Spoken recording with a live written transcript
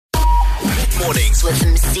Mornings with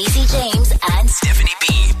Cece James and Stephanie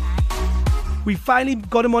B. We finally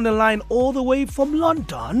got him on the line all the way from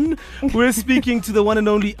London. We're speaking to the one and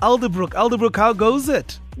only Elderbrook. Elderbrook, how goes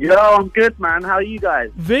it? Yo, I'm good, man. How are you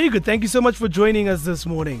guys? Very good. Thank you so much for joining us this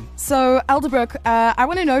morning. So, Elderbrook, I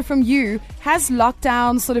want to know from you, has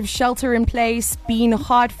lockdown, sort of shelter in place, been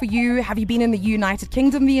hard for you? Have you been in the United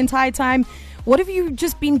Kingdom the entire time? What have you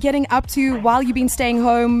just been getting up to while you've been staying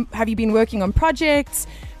home? Have you been working on projects?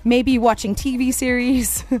 Maybe watching TV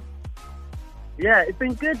series? Yeah, it's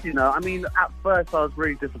been good, you know. I mean, at first I was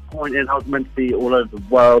really disappointed. I was meant to be all over the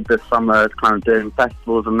world this summer, kind of doing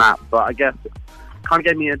festivals and that. But I guess it kind of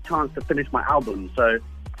gave me a chance to finish my album. So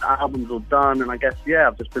the album's all done, and I guess, yeah,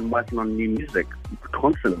 I've just been working on new music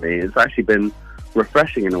constantly. It's actually been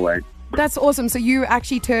refreshing in a way. That's awesome. So you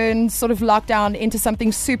actually turned sort of lockdown into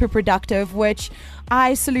something super productive, which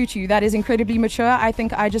I salute you. That is incredibly mature. I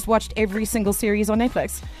think I just watched every single series on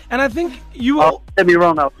Netflix. And I think you all... Don't get me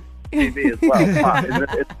wrong, I was on TV as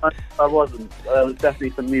well. But I wasn't. There was definitely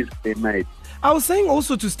some music being made. I was saying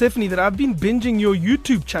also to Stephanie that I've been binging your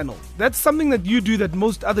YouTube channel. That's something that you do that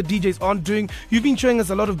most other DJs aren't doing. You've been showing us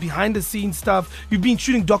a lot of behind-the-scenes stuff. You've been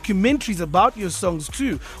shooting documentaries about your songs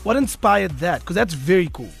too. What inspired that? Because that's very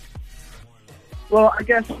cool. Well, I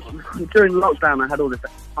guess during lockdown I had all this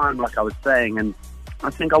time, like I was saying, and I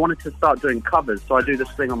think I wanted to start doing covers. So I do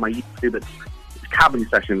this thing on my YouTube. It's cabin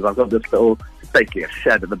sessions. I've got this little, it's basically a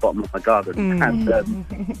shed at the bottom of my garden. And,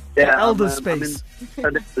 elder space.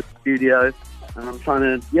 I'm in the studio, and I'm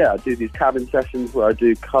trying to, I do these cabin sessions where I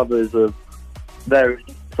do covers of various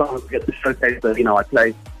songs. I get to showcase that, you know, I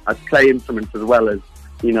play instruments as well as,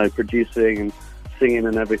 you know, producing and singing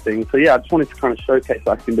and everything. So yeah, I just wanted to kind of showcase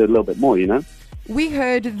that I can do a little bit more, you know. We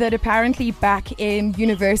heard that apparently back in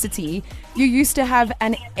university, you used to have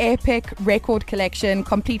an epic record collection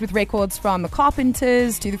complete with records from the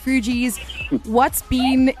Carpenters to the Fugees. What's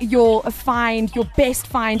been your best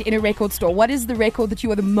find in a record store? What is the record that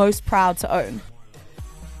you are the most proud to own?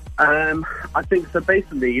 I think so.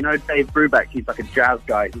 Basically, you know, Dave Brubeck, he's like a jazz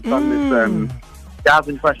guy. He's done this jazz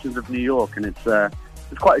impressions of New York, and it's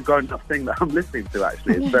quite a grown-up thing that I'm listening to,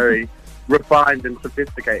 actually. It's very refined and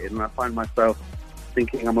sophisticated, and I find myself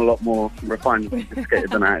thinking I'm a lot more refined and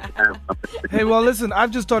sophisticated than I actually am. Hey, well, listen, I've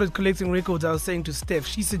just started collecting records. I was saying to Steph,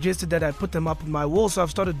 she suggested that I put them up on my wall, so I've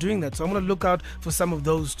started doing that. So I'm going to look out for some of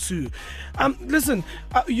those too. Listen,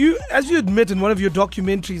 as you admit in one of your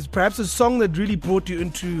documentaries, perhaps a song that really brought you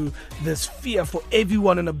into the sphere for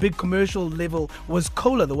everyone on a big commercial level was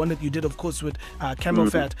Cola, the one that you did, of course, with Camel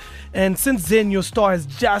Fat. And since then, your star has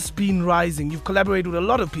just been rising. You've collaborated with a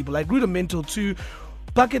lot of people, like Rudimental too.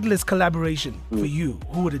 Bucket list collaboration for you,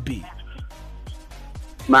 who would it be?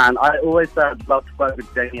 Man, I always said I'd love to work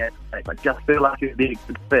with Jamie XX. I just feel like he'd be a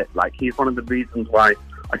good fit. Like, he's one of the reasons why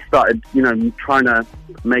I started, you know, trying to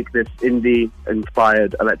make this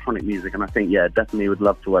indie-inspired electronic music. And I think, definitely would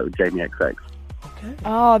love to work with Jamie XX. Okay.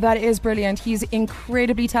 Oh, that is brilliant. He's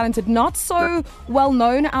incredibly talented. Not so well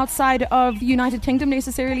known outside of the United Kingdom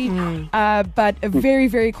necessarily, but a very,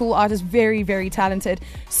 very cool artist, very, very talented.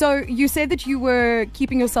 So you said that you were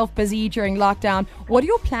keeping yourself busy during lockdown. What are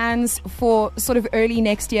your plans for sort of early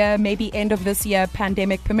next year, maybe end of this year,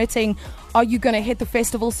 pandemic permitting? Are you going to hit the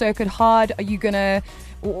festival circuit hard?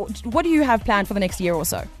 What do you have planned for the next year or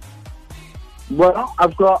so? Well,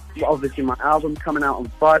 I've got, obviously, my album coming out on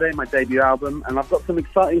Friday, my debut album, and I've got some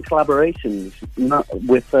exciting collaborations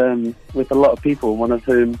with a lot of people, one of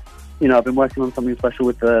whom, you know, I've been working on something special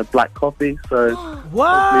with Black Coffee, so...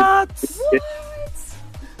 What?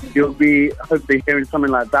 You'll be hopefully hearing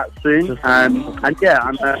something like that soon,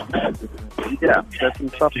 there's some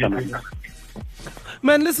stuff coming.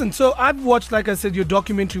 Man, listen, so I've watched, like I said, your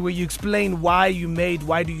documentary where you explain why Do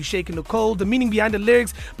You Shake in the Cold, the meaning behind the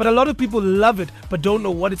lyrics, but a lot of people love it but don't know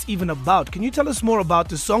what it's even about. Can you tell us more about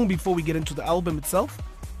the song before we get into the album itself?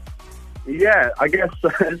 Yeah, I guess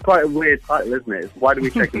it's quite a weird title, isn't it? It's Why Do We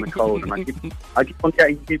Shake in the Cold? And I keep on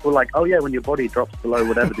getting people like, oh yeah, when your body drops below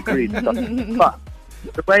whatever degrees. But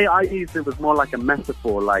the way I used it was more like a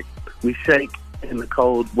metaphor, like we shake in the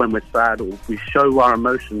cold when we're sad, or we show our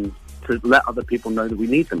emotions to let other people know that we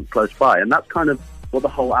need them close by. And that's kind of what the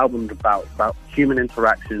whole album's about human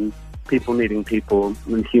interaction, people needing people,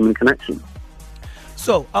 and human connection.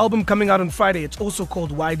 So, album coming out on Friday. It's also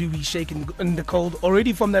called Why Do We Shake in the Cold.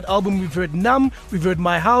 Already from that album, we've heard Numb, we've heard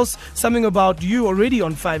My House, something about you already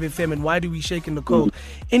on 5FM and Why Do We Shake in the Cold.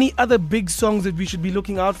 Any other big songs that we should be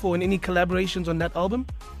looking out for and any collaborations on that album?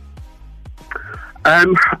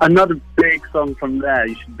 Another big song from there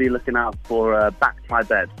you should be looking out for, Back to My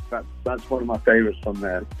Bed. That's one of my favourites from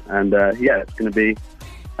there. And it's going to be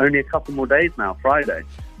only a couple more days now, Friday.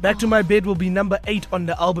 Back to My Bed will be number 8 on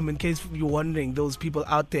the album, in case you're wondering, those people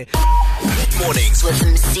out there. Mornings with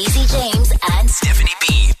Cece James and Stephanie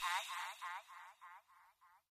B.